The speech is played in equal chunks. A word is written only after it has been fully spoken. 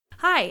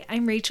Hi,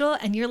 I'm Rachel,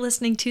 and you're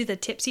listening to the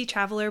Tipsy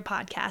Traveler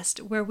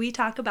podcast, where we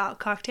talk about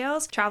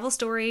cocktails, travel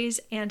stories,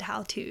 and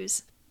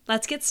how-tos.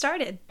 Let's get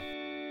started.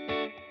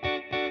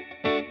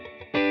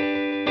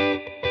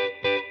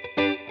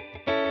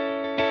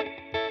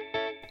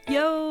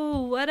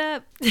 Yo, what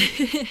up?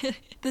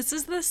 This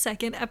is the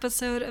second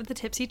episode of the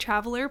Tipsy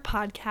Traveler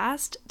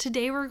podcast.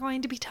 Today we're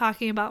going to be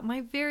talking about my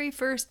very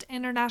first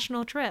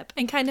international trip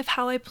and kind of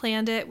how I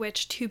planned it,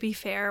 which, to be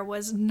fair,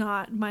 was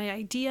not my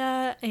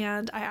idea,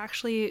 and I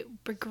actually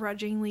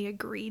begrudgingly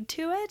agreed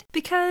to it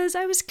because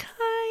I was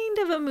kind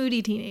of a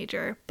moody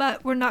teenager.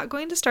 But we're not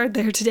going to start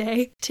there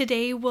today.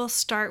 Today we'll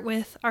start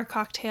with our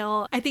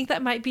cocktail. I think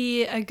that might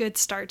be a good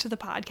start to the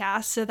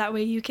podcast, so that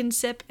way you can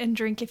sip and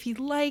drink if you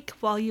like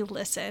while you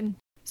listen.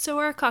 So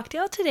our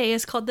cocktail today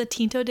is called the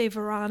Tinto de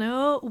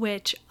Verano,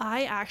 which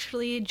I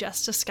actually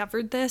just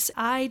discovered this.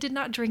 I did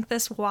not drink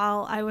this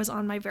while I was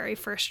on my very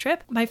first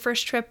trip. My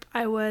first trip,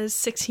 I was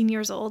 16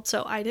 years old,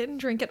 so I didn't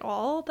drink it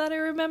all that I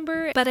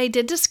remember. But I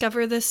did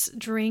discover this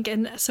drink,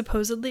 and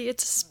supposedly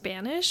it's a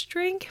Spanish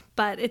drink,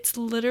 but it's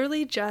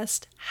literally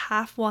just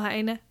half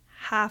wine,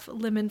 half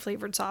lemon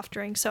flavored soft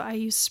drink. So I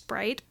use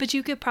Sprite, but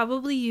you could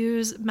probably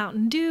use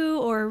Mountain Dew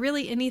or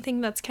really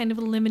anything that's kind of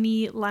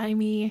lemony,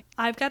 limey.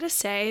 I've got to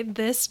say,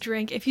 this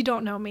drink, if you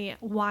don't know me,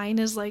 wine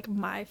is like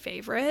my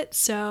favorite.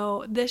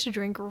 So this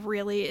drink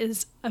really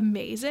is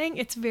amazing.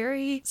 It's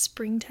very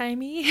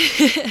springtimey.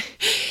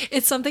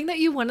 It's something that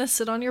you want to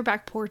sit on your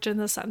back porch in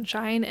the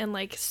sunshine and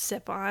like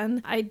sip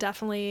on. I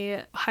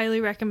definitely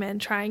highly recommend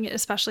trying it,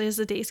 especially as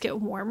the days get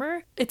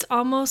warmer. It's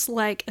almost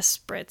like a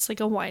spritz, like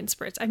a wine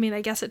spritz. I mean,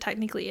 I guess it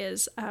technically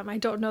is. I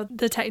don't know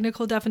the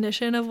technical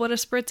definition of what a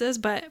spritz is,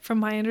 but from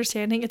my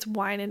understanding, it's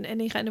wine in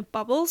any kind of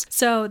bubbles.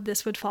 So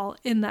this would fall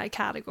in that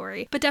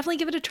category. But definitely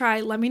give it a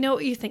try. Let me know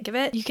what you think of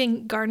it. You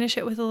can garnish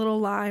it with a little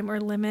lime or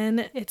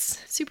lemon.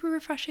 It's super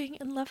refreshing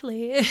and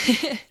lovely.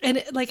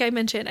 And like I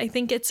mentioned, I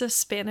think it's a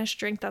Spanish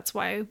drink. That's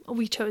why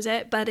we chose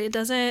it, but it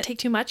doesn't take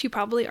too much. You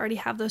probably already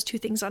have those two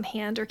things on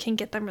hand or can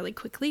get them really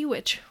quickly,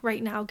 which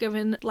right now,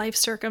 given life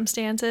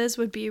circumstances,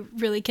 would be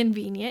really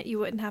convenient. You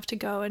wouldn't have to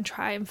go and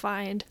try and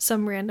find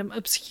some random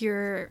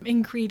obscure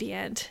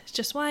ingredient. It's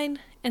just wine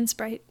and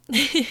Sprite.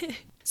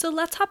 So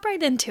let's hop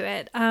right into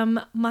it.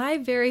 My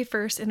very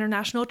first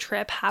international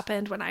trip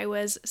happened when I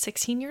was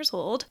 16 years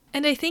old.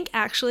 And I think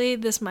actually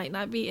this might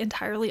not be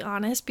entirely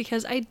honest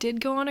because I did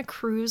go on a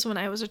cruise when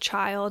I was a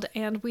child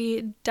and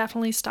we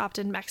definitely stopped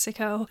in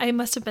Mexico. I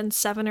must have been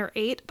 7 or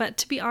 8, but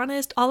to be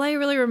honest, all I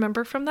really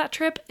remember from that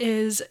trip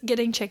is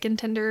getting chicken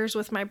tenders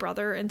with my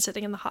brother and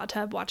sitting in the hot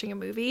tub watching a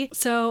movie.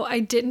 So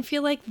I didn't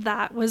feel like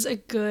that was a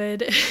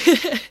good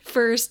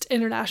first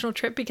international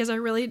trip because I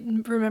really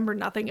remember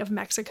nothing of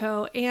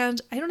Mexico, and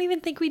I don't even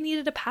think we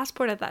needed a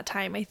passport at that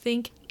time. I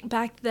think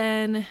back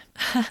then,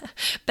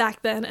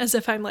 as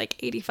if I'm like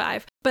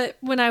 85. But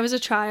when I was a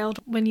child,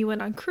 when you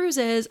went on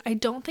cruises, I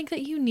don't think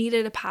that you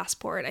needed a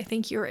passport. I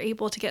think you were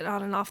able to get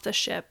on and off the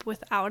ship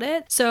without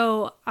it.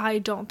 So I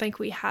don't think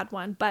we had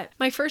one. But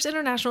my first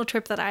international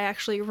trip that I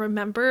actually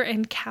remember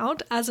and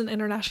count as an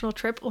international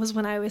trip was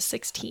when I was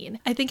 16.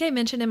 I think I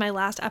mentioned in my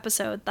last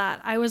episode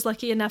that I was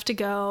lucky enough to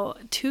go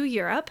to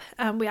Europe.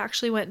 We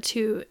actually went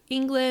to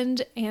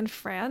England and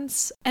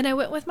France, and I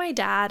went with my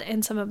dad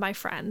and some of my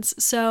friends.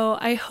 So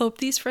I hope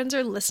these friends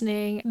are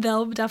listening.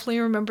 They'll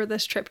definitely remember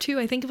this trip too.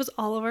 I think it was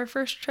all of our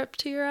first trip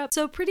to Europe,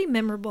 so pretty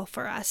memorable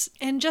for us.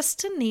 And just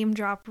to name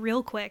drop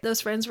real quick,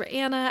 those friends were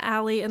Anna,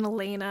 Allie, and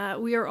Elena.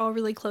 We were all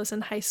really close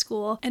in high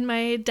school, and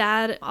my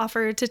dad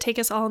offered to take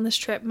us all on this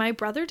trip. My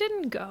brother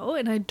didn't go,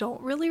 and I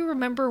don't really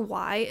remember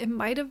why. It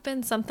might have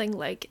been something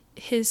like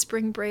his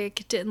spring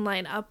break didn't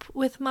line up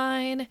with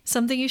mine.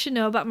 Something you should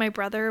know about my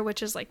brother,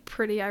 which is like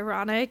pretty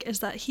ironic, is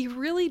that he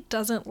really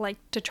doesn't like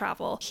to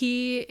travel.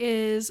 He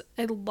is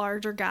a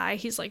larger guy.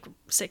 He's like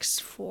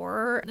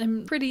 6'4"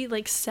 and pretty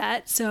like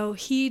set. So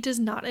he does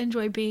not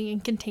enjoy being in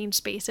contained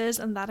spaces,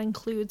 and that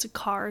includes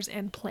cars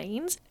and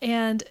planes,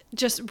 and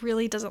just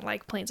really doesn't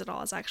like planes at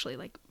all. Is actually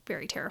like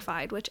very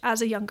terrified, which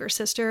as a younger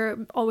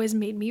sister always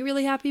made me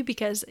really happy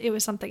because it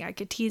was something I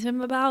could tease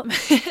him about.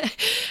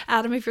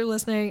 Adam, if you're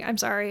listening, I'm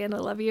sorry and I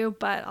love you,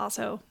 but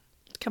also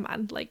come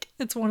on, like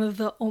it's one of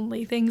the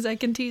only things I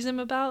can tease him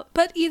about.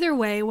 But either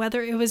way,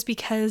 whether it was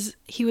because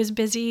he was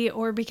busy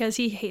or because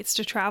he hates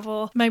to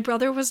travel, my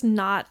brother was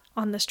not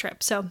on this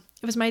trip. So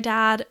it was my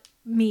dad,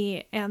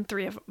 me, and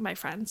 3 of my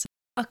friends.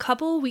 A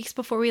couple weeks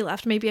before we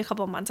left, maybe a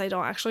couple months, I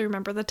don't actually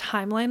remember the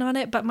timeline on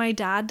it, but my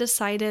dad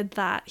decided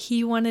that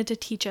he wanted to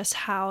teach us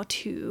how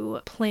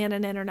to plan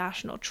an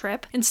international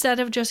trip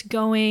instead of just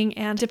going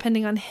and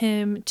depending on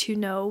him to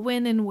know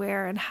when and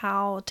where and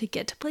how to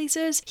get to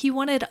places. He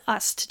wanted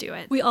us to do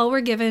it. We all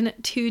were given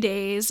 2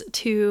 days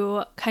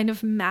to kind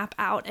of map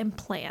out and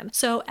plan.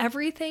 So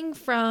everything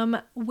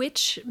from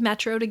which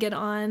metro to get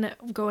on,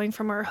 going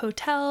from our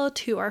hotel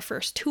to our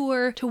first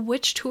tour, to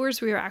which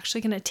tours we were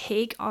actually going to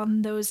take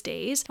on those days,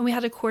 days, and we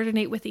had to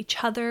coordinate with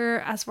each other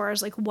as far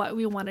as like what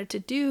we wanted to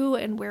do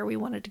and where we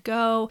wanted to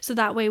go. So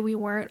that way we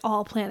weren't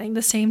all planning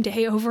the same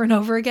day over and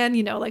over again,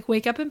 you know, like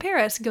wake up in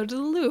Paris, go to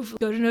the Louvre,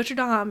 go to Notre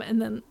Dame,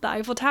 and then the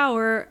Eiffel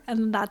Tower,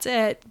 and that's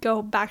it.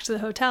 Go back to the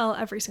hotel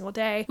every single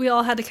day. We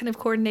all had to kind of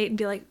coordinate and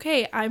be like,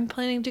 okay, I'm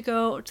planning to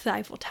go to the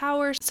Eiffel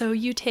Tower, so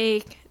you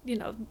take, you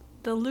know,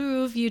 the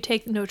Louvre, you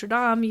take Notre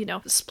Dame, you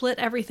know, split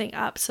everything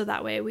up so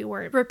that way we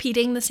weren't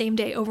repeating the same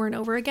day over and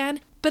over again.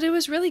 But it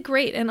was really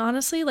great. And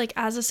honestly, like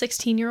as a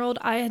 16-year-old,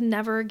 I had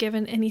never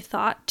given any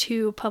thought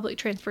to public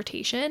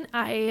transportation.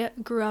 I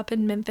grew up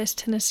in Memphis,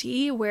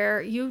 Tennessee,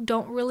 where you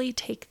don't really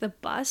take the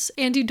bus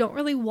and you don't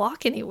really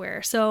walk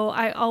anywhere. So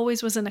I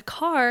always was in a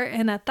car.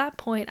 And at that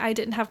point, I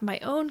didn't have my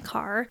own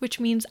car, which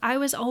means I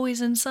was always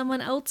in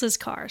someone else's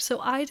car. So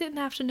I didn't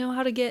have to know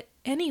how to get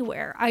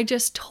anywhere. I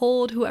just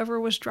told whoever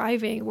was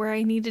driving where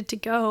I needed to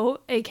go,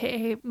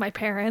 aka my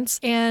parents,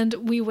 and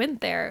we went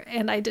there.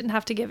 And I didn't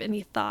have to give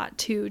any thought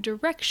to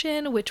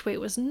direction, which way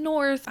was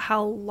north,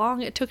 how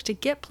long it took to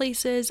get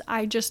places.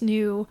 I just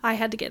knew I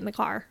had to get in the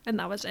car, and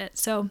that was it.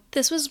 So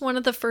this was one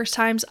of the first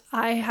times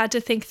I had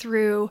to think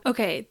through,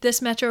 okay,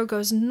 this metro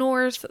goes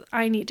north,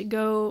 I need to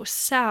go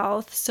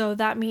south, so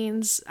that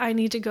means I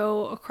need to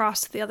go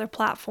across to the other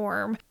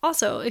platform.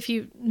 Also, if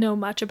you know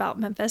much about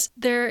Memphis,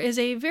 there is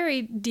a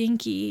very dinky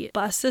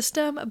bus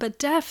system, but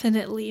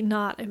definitely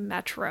not a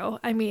metro.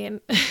 I mean,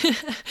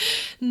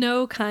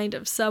 no kind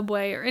of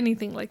subway or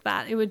anything like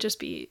that. It would just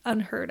be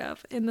unheard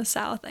of in the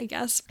South, I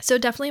guess. So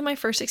definitely my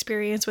first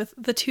experience with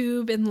the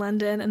tube in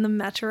London and the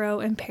metro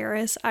in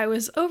Paris, I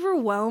was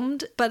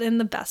overwhelmed, but in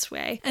the best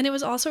way. And it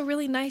was also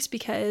really nice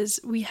because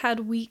we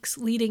had weeks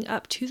leading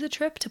up to the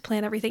trip to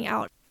plan everything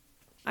out.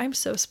 I'm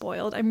so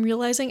spoiled. I'm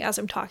realizing as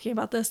I'm talking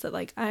about this that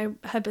like I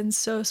have been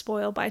so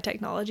spoiled by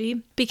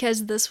technology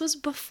because this was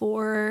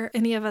before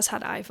any of us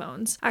had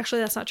iPhones.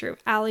 Actually, that's not true.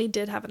 Allie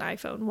did have an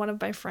iPhone. One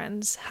of my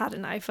friends had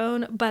an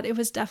iPhone, but it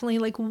was definitely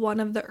like one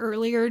of the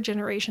earlier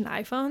generation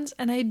iPhones.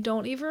 And I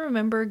don't even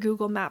remember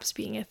Google Maps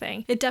being a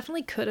thing. It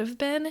definitely could have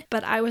been,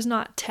 but I was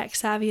not tech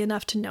savvy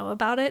enough to know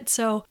about it.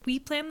 So we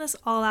planned this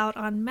all out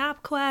on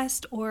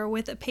MapQuest or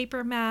with a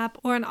paper map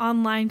or an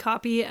online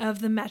copy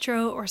of the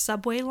metro or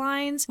subway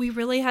lines. We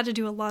really had to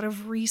do a lot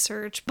of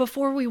research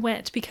before we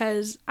went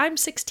because I'm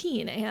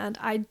 16 and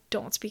I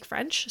don't speak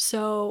French.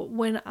 So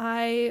when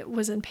I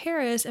was in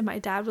Paris and my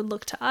dad would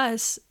look to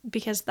us,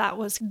 because that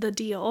was the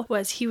deal,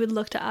 was he would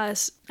look to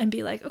us and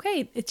be like,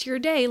 okay, it's your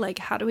day. Like,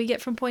 how do we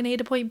get from point A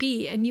to point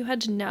B? And you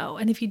had to know.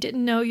 And if you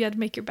didn't know, you had to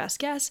make your best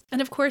guess.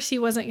 And of course, he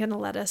wasn't going to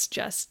let us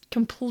just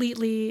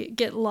completely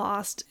get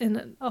lost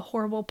in a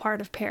horrible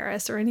part of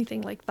Paris or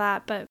anything like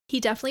that. But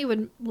he definitely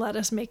would let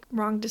us make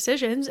wrong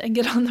decisions and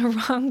get on the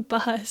wrong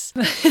bus.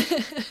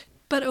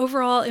 But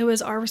overall, it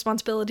was our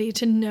responsibility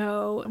to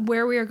know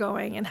where we are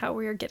going and how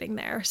we are getting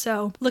there.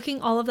 So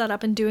looking all of that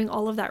up and doing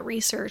all of that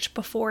research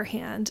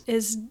beforehand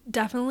is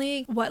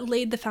definitely what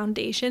laid the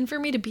foundation for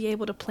me to be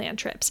able to plan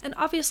trips. And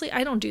obviously,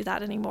 I don't do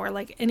that anymore.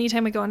 Like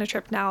anytime I go on a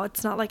trip now,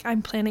 it's not like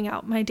I'm planning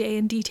out my day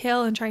in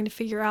detail and trying to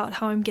figure out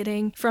how I'm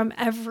getting from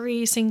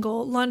every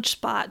single lunch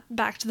spot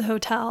back to the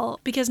hotel,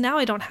 because now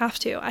I don't have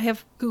to. I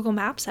have Google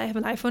Maps. I have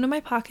an iPhone in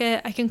my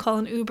pocket. I can call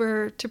an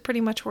Uber to pretty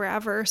much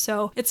wherever.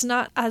 So it's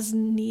not as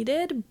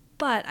needed.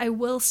 But I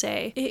will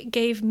say it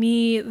gave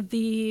me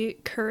the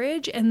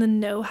courage and the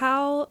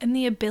know-how and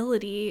the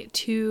ability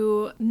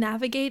to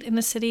navigate in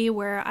a city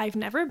where I've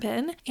never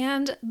been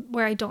and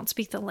where I don't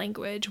speak the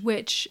language,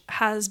 which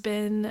has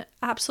been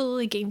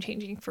absolutely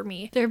game-changing for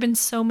me. There have been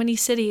so many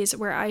cities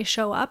where I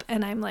show up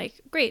and I'm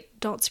like, great,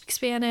 don't speak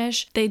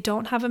Spanish. They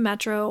don't have a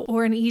metro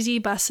or an easy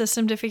bus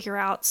system to figure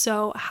out.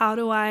 So how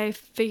do I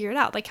figure it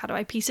out? Like, how do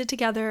I piece it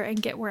together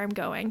and get where I'm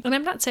going? And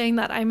I'm not saying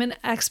that I'm an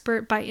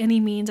expert by any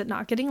means at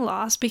not getting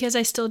lost, because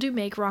I still do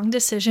make wrong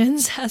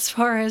decisions as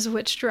far as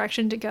which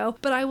direction to go.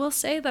 But I will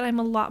say that I'm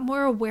a lot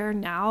more aware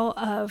now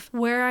of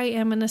where I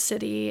am in a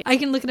city. I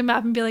can look at a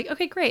map and be like,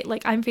 okay, great.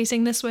 Like I'm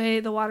facing this way,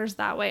 the water's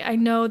that way. I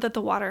know that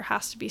the water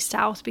has to be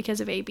south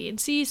because of A, B, and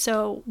C.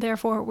 So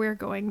therefore we're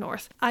going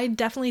north. I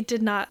definitely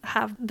did not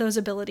have those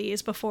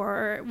abilities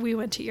before we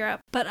went to Europe.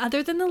 But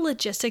other than the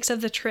logistics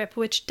of the trip,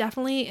 which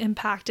definitely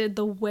impacted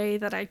the way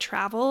that I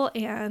travel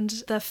and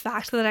the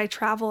fact that I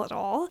travel at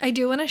all, I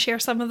do want to share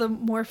some of the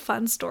more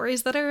fun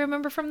stories that I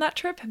remember from that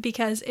trip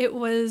because it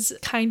was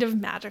kind of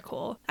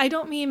magical. I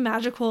don't mean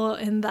magical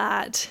in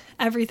that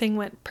everything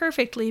went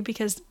perfectly,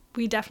 because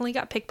we definitely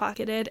got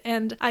pickpocketed,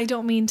 and I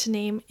don't mean to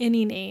name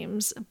any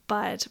names,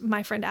 but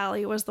my friend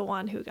Allie was the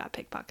one who got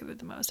pickpocketed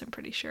the most, I'm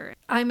pretty sure.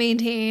 I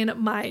maintain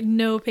my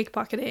no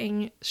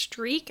pickpocketing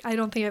streak. I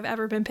don't think I've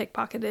ever been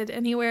pickpocketed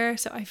anywhere,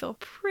 so I feel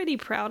pretty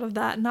proud of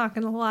that, not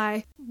gonna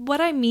lie. What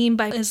I mean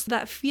by is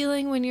that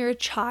feeling when you're a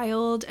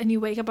child and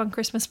you wake up on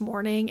Christmas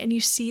morning and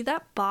you see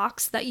that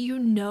box that you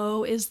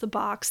know is the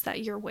box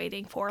that you're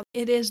waiting for.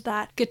 It is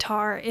that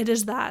guitar, it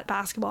is that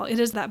basketball, it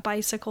is that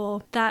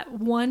bicycle, that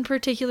one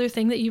particular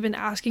thing that you've you've been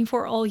asking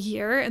for all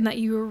year and that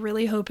you were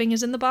really hoping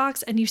is in the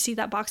box, and you see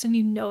that box and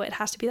you know it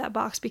has to be that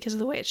box because of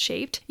the way it's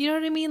shaped. You know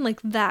what I mean?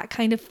 Like that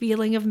kind of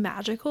feeling of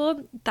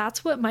magical.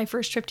 That's what my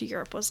first trip to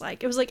Europe was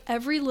like. It was like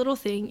every little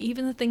thing,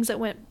 even the things that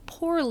went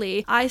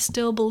poorly, I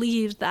still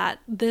believed that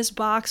this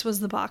box was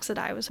the box that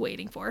I was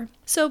waiting for.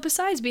 So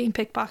besides being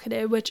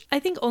pickpocketed, which I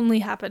think only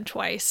happened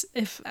twice,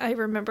 if I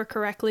remember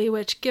correctly,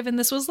 which given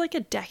this was like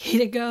a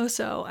decade ago,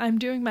 so I'm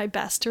doing my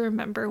best to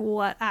remember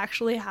what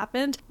actually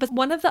happened. But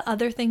one of the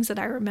other things that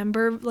I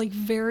remember like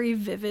very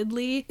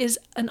vividly is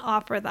an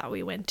opera that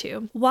we went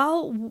to.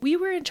 While we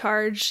were in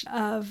charge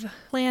of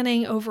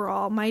planning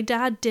overall, my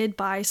dad did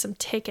buy some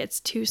tickets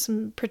to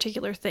some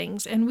particular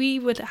things, and we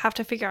would have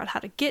to figure out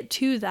how to get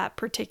to that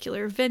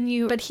particular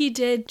venue, but he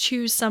did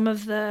choose some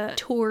of the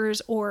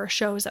tours or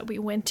shows that we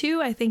went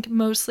to. I think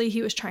mostly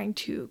he was trying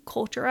to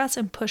culture us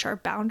and push our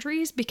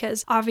boundaries,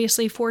 because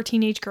obviously 4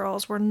 teenage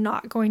girls were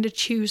not going to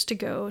choose to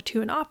go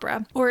to an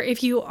opera. Or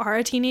if you are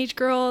a teenage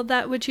girl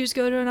that would choose to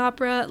go to an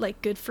opera,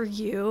 like good for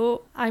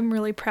you. I'm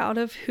really proud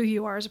of who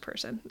you are as a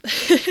person.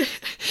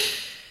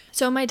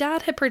 So my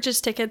dad had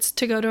purchased tickets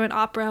to go to an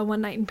opera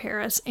one night in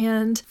Paris,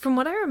 and from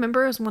what I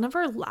remember, it was one of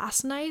our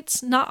last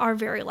nights, not our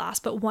very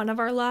last, but one of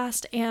our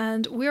last,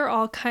 and we were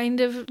all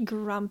kind of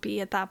grumpy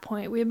at that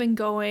point. We had been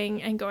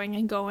going and going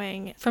and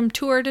going from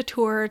tour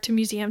to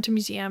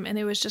museum, and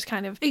it was just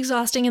kind of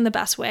exhausting in the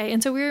best way,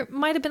 and so we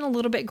might have been a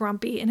little bit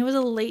grumpy, and it was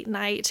a late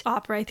night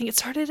opera. I think it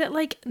started at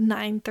like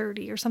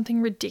 9:30 or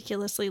something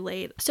ridiculously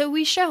late. So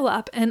we show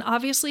up, and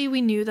obviously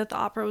we knew that the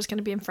opera was going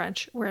to be in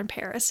French. We're in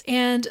Paris,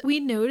 and we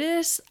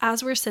notice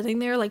as we're sitting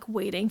there like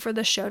waiting for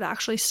the show to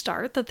actually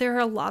start that there are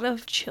a lot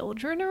of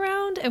children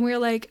around, and we're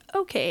like,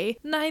 okay,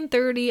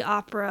 9:30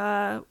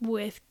 opera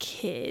with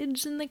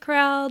kids in the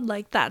crowd,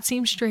 like that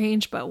seems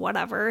strange, but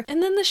whatever.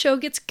 And then the show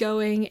gets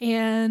going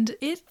and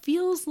it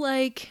feels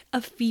like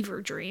a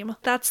fever dream.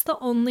 That's the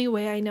only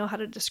way I know how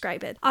to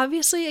describe it.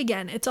 Obviously,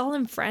 again, it's all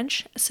in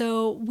French,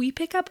 so we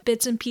pick up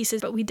bits and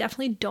pieces, but we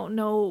definitely don't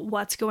know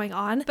what's going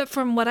on. But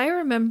from what I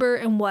remember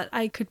and what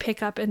I could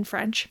pick up in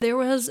French, there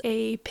was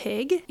a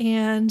pig,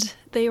 and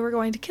they were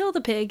going to kill the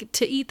pig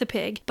to eat the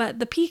pig, but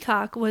the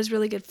peacock was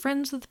really good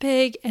friends with the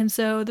pig, and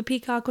so the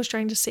peacock was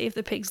trying to save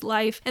the pig's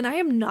life. And I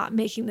am not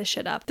making this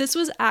shit up. This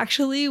was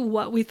actually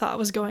what we thought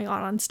was going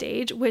on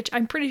stage, which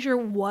I'm pretty sure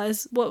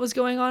was what was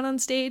going on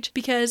stage,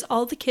 because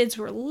all the kids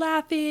were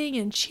laughing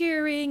and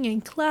cheering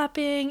and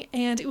clapping,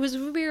 and it was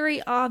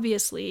very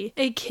obviously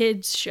a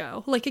kids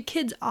show, like a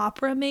kids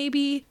opera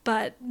maybe,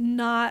 but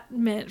not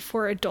meant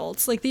for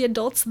adults. Like the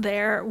adults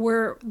there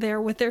were there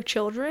with their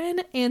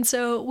children, and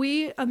so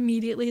we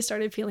immediately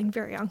started feeling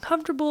very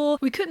uncomfortable.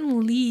 We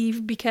couldn't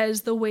leave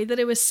because the way that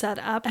it was set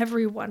up,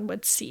 everyone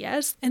would see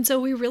us. And so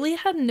we really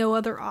had no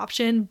other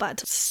option but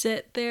to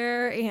sit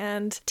there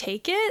and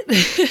take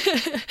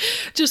it.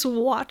 Just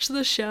watch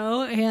the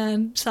show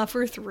and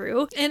suffer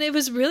through. And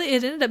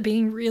it ended up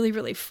being really,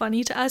 really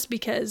funny to us,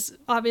 because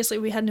obviously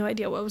we had no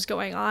idea what was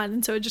going on.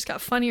 And so it just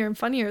got funnier and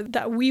funnier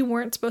that we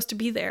weren't supposed to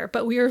be there,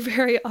 but we were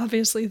very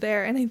obviously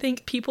there. And I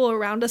think people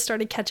around us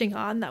started catching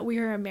on that we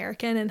were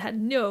American and had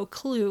no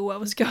clue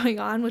what was going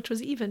on, which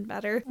was even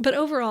better. But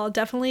overall,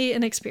 definitely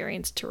an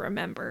experience to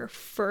remember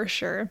for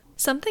sure.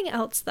 Something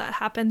else that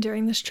happened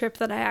during this trip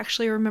that I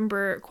actually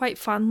remember quite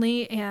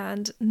fondly,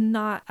 and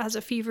not as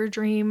a fever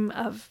dream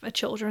of a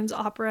children's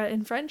opera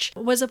in French,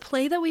 was a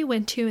play that we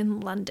went to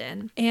in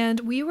London.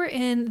 And we were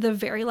in the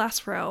very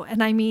last row,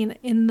 and I mean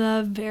in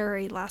the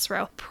very last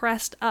row,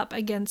 pressed up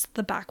against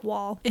the back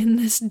wall in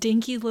this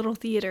dinky little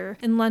theater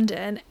in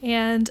London.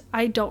 And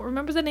I don't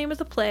remember the name of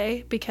the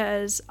play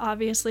because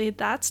obviously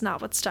that's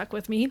not what stuck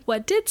with me.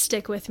 What did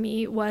stick with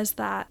me was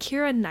that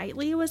Keira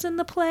Knightley was in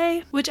the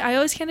play, which I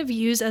always kind of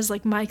use as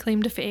like my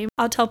claim to fame.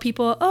 I'll tell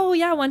people, oh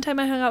yeah, one time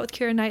I hung out with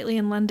Keira Knightley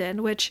in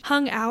London, which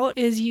hung out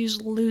is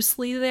used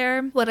loosely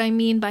there. What I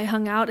mean by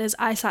hung out is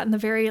I sat in the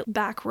very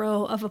back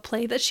row of a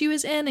play that she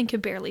was in and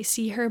could barely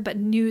see her, but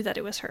knew that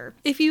it was her.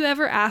 If you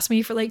ever ask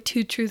me for like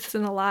 2 truths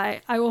and a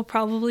lie, I will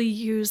probably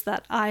use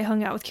that I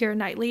hung out with Keira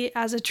Knightley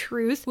as a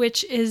truth,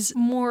 which is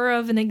more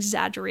of an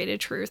exaggerated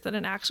truth than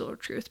an actual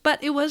truth.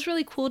 But it was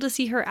really cool to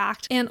see her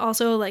act and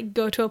also like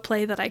go to a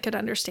play that I could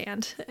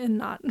understand and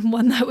not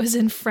one that was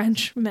in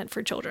French meant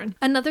for children.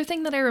 Another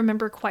thing that I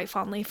remember quite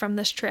fondly from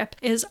this trip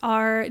is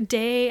our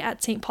day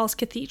at St. Paul's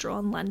Cathedral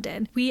in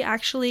London. We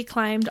actually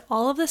climbed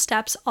all of the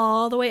steps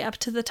all the way up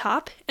to the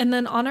top, and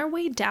then on our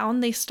way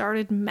down they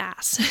started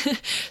mass.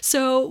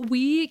 So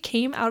we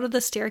came out of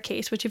the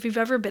staircase, which if you've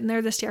ever been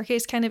there, the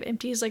staircase kind of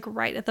empties like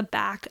right at the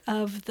back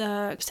of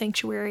the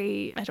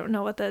sanctuary. I don't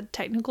know what the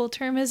technical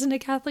term is in a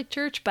Catholic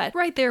church, but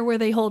right there where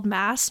they hold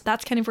mass,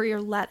 that's kind of where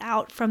you're let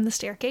out from the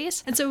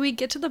staircase. And so we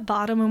get to the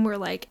bottom and we're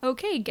like,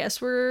 okay,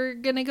 guess we're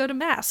gonna go to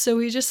mass. So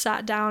we just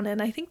sat down,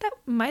 and I think that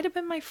might have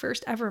been my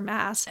first ever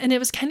mass. And it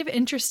was kind of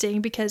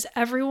interesting because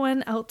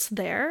everyone else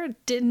there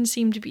didn't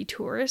seem to be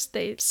tourists.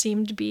 They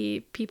seemed to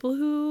be people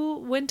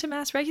who went to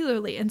mass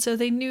regularly. And so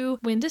they knew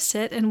when to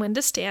sit and when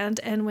to stand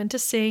and when to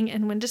sing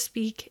and when to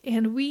speak.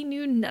 And we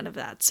knew none of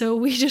that. So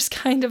we just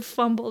kind of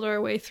fumbled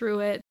our way through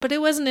it. But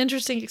it was an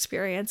interesting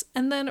experience.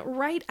 And then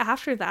right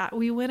after that,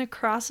 we went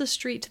across the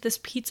street to this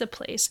pizza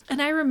place.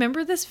 And I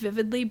remember this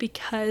vividly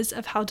because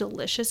of how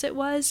delicious it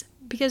was,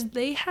 because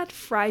they had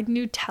fried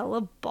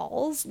Nutella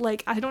balls.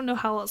 Like, I don't know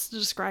how else to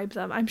describe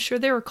them. I'm sure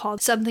they were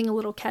called something a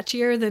little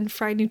catchier than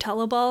fried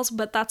Nutella balls,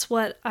 but that's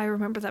what I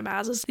remember them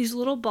as, is these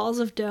little balls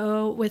of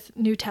dough with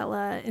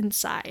Nutella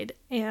inside.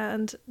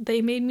 And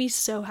they made me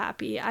so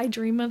happy. I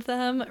dream of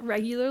them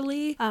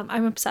regularly.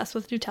 I'm obsessed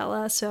with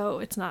Nutella, so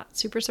it's not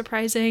super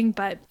surprising,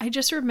 but I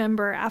just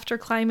remember after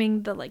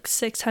climbing the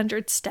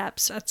 600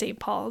 steps at St.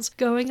 Paul's,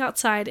 going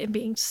outside and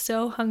being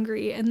so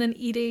hungry and then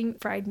eating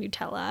fried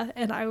Nutella,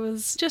 and I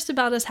was just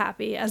about as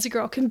happy as a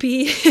girl can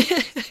be.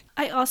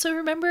 I also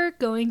remember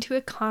going to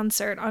a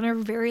concert on our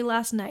very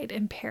last night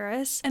in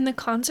Paris, and the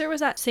concert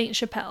was at Saint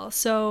Chapelle,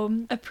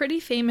 so a pretty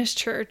famous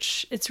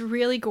church. It's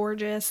really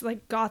gorgeous,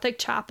 like Gothic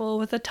chapel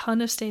with a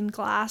ton of stained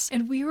glass,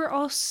 and we were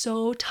all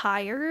so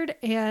tired,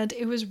 and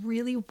it was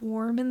really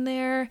warm in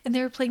there, and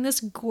they were playing this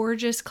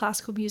gorgeous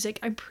classical music.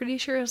 I'm pretty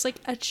sure it was like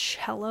a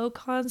cello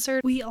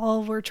concert. We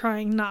all were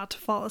trying not to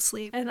fall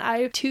asleep, and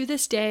I to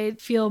this day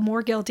feel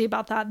more guilty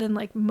about that than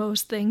like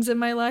most things in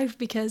my life,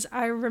 because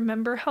I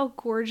remember how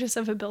gorgeous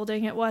of a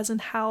building it was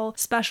and how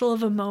special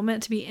of a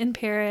moment to be in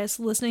Paris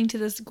listening to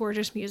this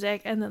gorgeous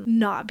music and then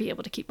not be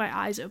able to keep my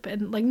eyes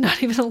open, like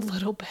not even a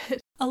little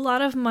bit. A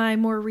lot of my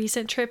more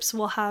recent trips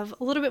will have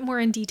a little bit more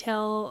in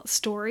detail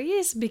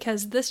stories,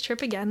 because this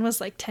trip again was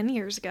like 10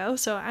 years ago,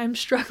 so I'm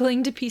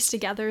struggling to piece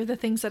together the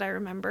things that I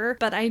remember,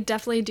 but I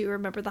definitely do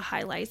remember the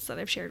highlights that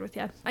I've shared with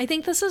you. I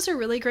think this is a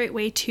really great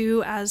way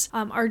too, as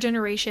our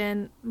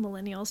generation,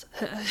 millennials,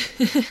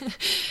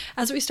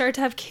 as we start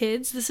to have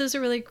kids, this is a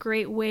really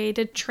great way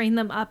to train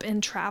them up in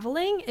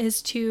traveling,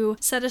 is to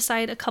set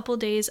aside a couple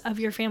days of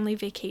your family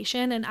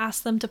vacation and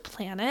ask them to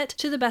plan it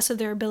to the best of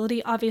their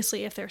ability.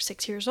 Obviously, if they're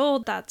 6 years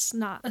old, that's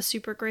not a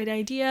super great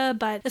idea,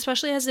 but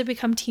especially as they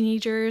become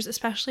teenagers,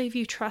 especially if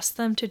you trust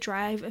them to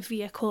drive a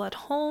vehicle at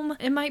home,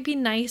 it might be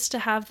nice to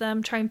have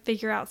them try and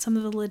figure out some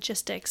of the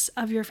logistics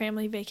of your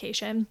family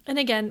vacation. And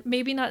again,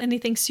 maybe not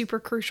anything super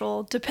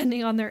crucial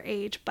depending on their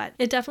age, but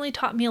it definitely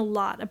taught me a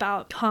lot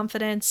about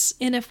confidence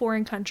in a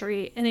foreign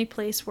country, in a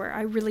place where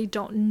I really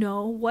don't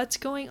know what's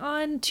going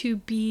on, to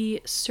be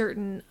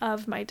certain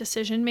of my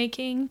decision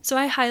making. So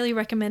I highly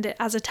recommend it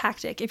as a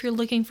tactic if you're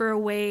looking for a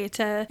way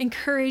to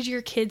encourage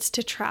your kids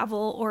to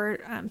travel or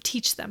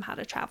teach them how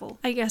to travel.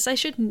 I guess I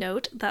should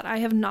note that I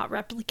have not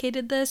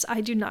replicated this.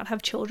 I do not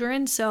have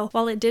children, so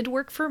while it did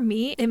work for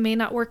me, it may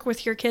not work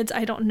with your kids.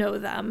 I don't know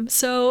them.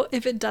 So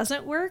if it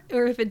doesn't work,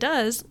 or if it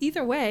does,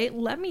 either way,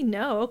 let me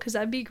know, because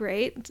that'd be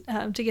great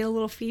to get a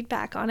little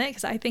feedback on it,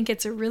 because I think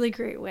it's a really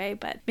great way,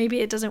 but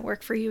maybe it doesn't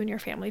work for you and your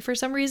family for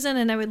some reason,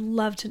 and I would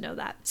love to know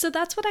that. So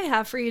that's what I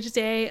have for you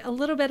today, a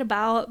little bit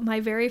about my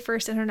very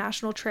first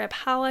international trip,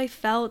 how I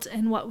felt,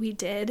 and what we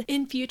did.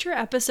 In future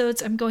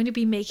episodes, I'm going to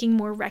be making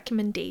more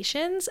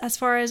recommendations as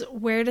far as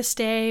where to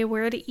stay,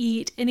 where to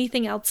eat,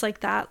 anything else like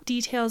that,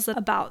 details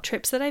about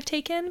trips that I've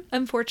taken.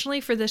 Unfortunately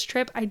for this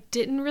trip, I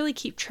didn't really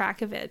keep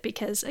track of it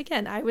because,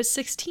 again, I was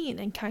 16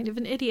 and kind of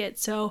an idiot,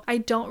 so I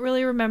don't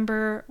really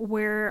remember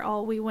where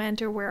all we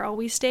went or where all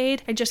we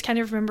stayed. I just kind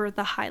of remember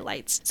the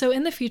highlights. So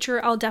in the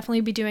future, I'll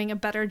definitely be doing a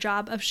better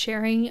job of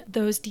sharing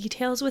those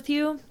details with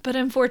you, but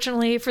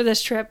unfortunately for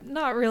this trip,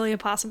 not really a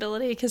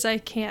possibility because I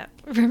can't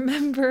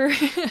remember.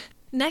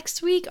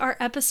 Next week, our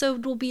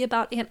episode will be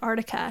about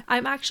Antarctica.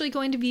 I'm actually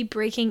going to be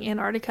breaking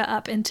Antarctica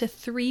up into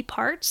 3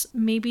 parts,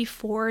 maybe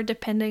 4,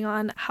 depending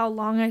on how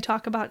long I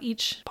talk about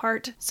each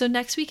part. So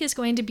next week is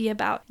going to be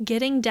about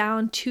getting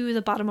down to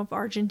the bottom of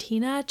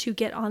Argentina to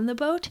get on the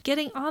boat,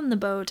 getting on the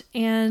boat,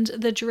 and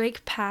the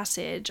Drake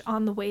Passage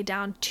on the way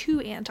down to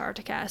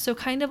Antarctica. So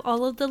kind of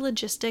all of the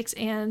logistics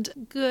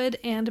and good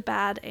and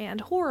bad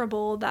and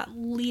horrible that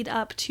lead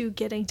up to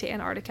getting to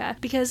Antarctica.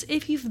 Because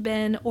if you've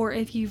been, or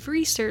if you've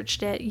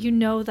researched it,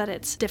 you know that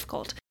it's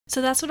difficult.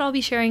 So that's what I'll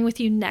be sharing with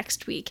you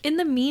next week. In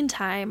the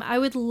meantime, I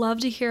would love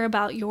to hear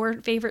about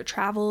your favorite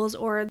travels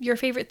or your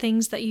favorite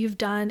things that you've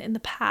done in the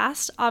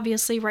past.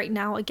 Obviously, right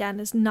now, again,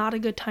 is not a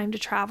good time to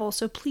travel,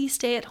 so please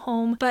stay at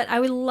home. But I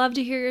would love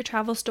to hear your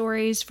travel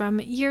stories from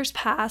years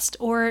past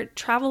or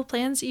travel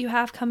plans that you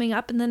have coming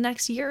up in the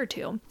next year or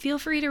 2. Feel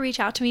free to reach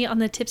out to me on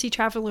the Tipsy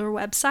Traveler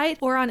website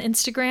or on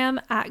Instagram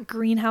at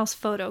Greenhouse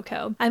Photo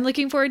Co. I'm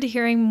looking forward to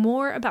hearing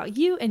more about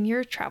you and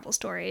your travel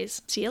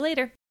stories. See you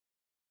later.